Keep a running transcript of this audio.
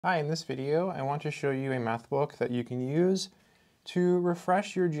Hi, in this video, I want to show you a math book that you can use to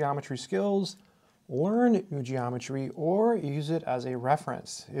refresh your geometry skills, learn new geometry, or use it as a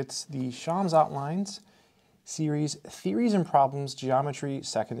reference. It's the Shams Outlines series, Theories and Problems, Geometry,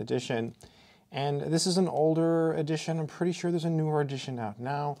 2nd edition. And this is an older edition. I'm pretty sure there's a newer edition out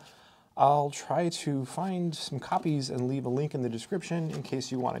now. I'll try to find some copies and leave a link in the description in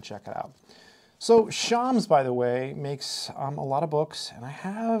case you want to check it out. So Shams, by the way, makes a lot of books, and I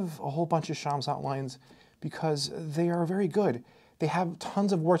have a whole bunch of Shams outlines because they are very good. They have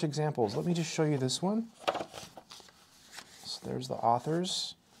tons of worked examples. Let me just show you this one. So there's the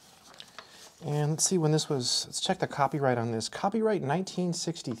authors. And let's see when this was, let's check the copyright on this. Copyright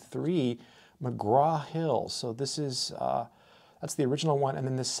 1963, McGraw-Hill. So this is, that's the original one. And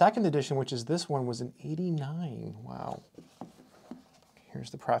then the 2nd edition, which is this one, was in '89. Wow. Here's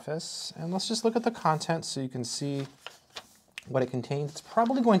the preface, and let's just look at the content so you can see what it contains. It's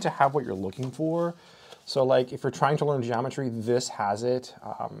probably going to have what you're looking for. So like if you're trying to learn geometry, this has it.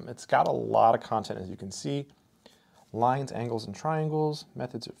 It's got a lot of content, as you can see. Lines, angles, and triangles,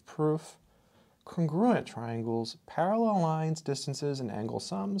 methods of proof, congruent triangles, parallel lines, distances, and angle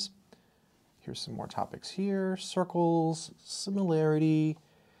sums. Here's some more topics here. Circles, similarity,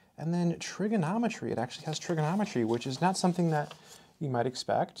 and then trigonometry. It actually has trigonometry, which is not something that you might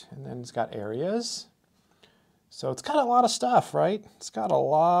expect. And then it's got areas. So it's got a lot of stuff, right? It's got a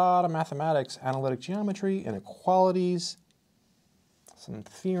lot of mathematics, analytic geometry, inequalities, some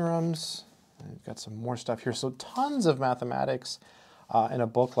theorems. And we've got some more stuff here. So tons of mathematics in a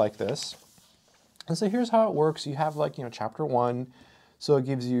book like this. And so here's how it works. You have like, chapter 1. So it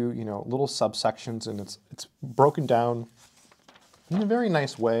gives you, little subsections, and it's broken down in a very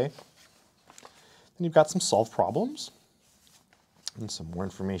nice way. Then you've got some solved problems. And some more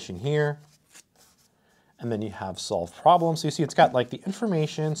information here. And then you have solved problems. So you see it's got like the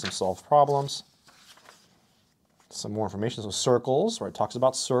information, some solved problems, some more information, so circles, where it talks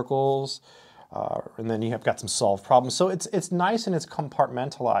about circles, and then you have got some solved problems. So it's nice and it's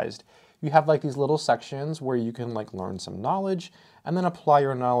compartmentalized. You have like these little sections where you can like learn some knowledge and then apply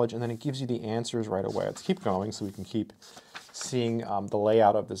your knowledge, and then it gives you the answers right away. Let's keep going so we can keep seeing the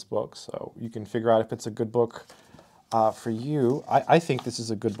layout of this book so you can figure out if it's a good book for you. I think this is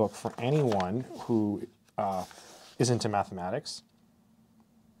a good book for anyone who is into mathematics.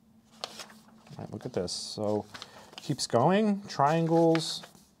 All right, look at this. So keeps going. Triangles,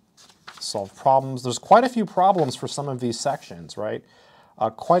 solve problems. There's quite a few problems for some of these sections, right?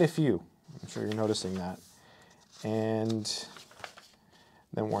 Quite a few. I'm sure you're noticing that. And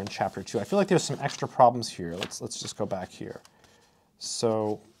then we're in chapter 2. I feel like there's some extra problems here. Let's just go back here.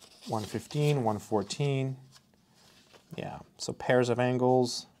 So 115, 114. Yeah, so pairs of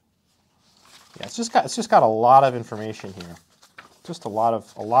angles. Yeah, it's just got a lot of information here. Just a lot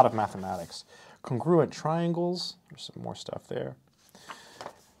of mathematics. Congruent triangles. There's some more stuff there.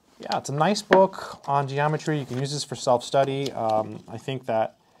 Yeah, it's a nice book on geometry. You can use this for self-study. I think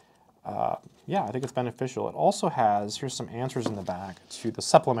that, yeah, I think it's beneficial. It also has, here's some answers in the back to the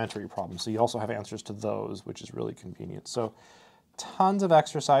supplementary problems. So you also have answers to those, which is really convenient. So tons of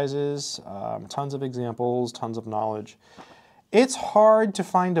exercises, tons of examples, tons of knowledge. It's hard to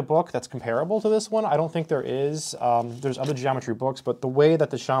find a book that's comparable to this one. I don't think there is. There's other geometry books, but the way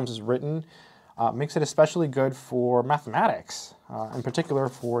that the Shams is written makes it especially good for mathematics, in particular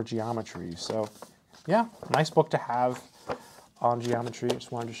for geometry. So yeah, nice book to have on geometry. I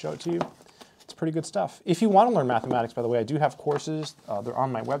just wanted to show it to you. It's pretty good stuff. If you want to learn mathematics, by the way, I do have courses. They're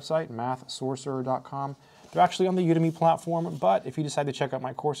on my website, mathsorcerer.com. They're actually on the Udemy platform, but if you decide to check out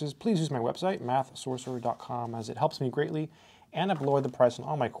my courses, please use my website, mathsorcerer.com, as it helps me greatly, and I've lowered the price on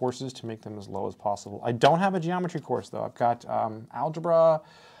all my courses to make them as low as possible. I don't have a geometry course, though. I've got algebra,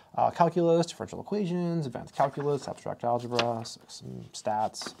 calculus, differential equations, advanced calculus, abstract algebra, some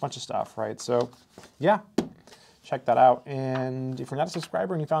stats, a bunch of stuff, right? So, yeah, check that out. And if you're not a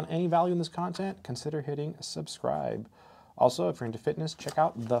subscriber and you found any value in this content, consider hitting subscribe. Also, if you're into fitness, check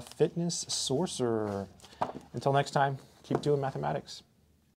out The Fitness Sorcerer. Until next time, keep doing mathematics.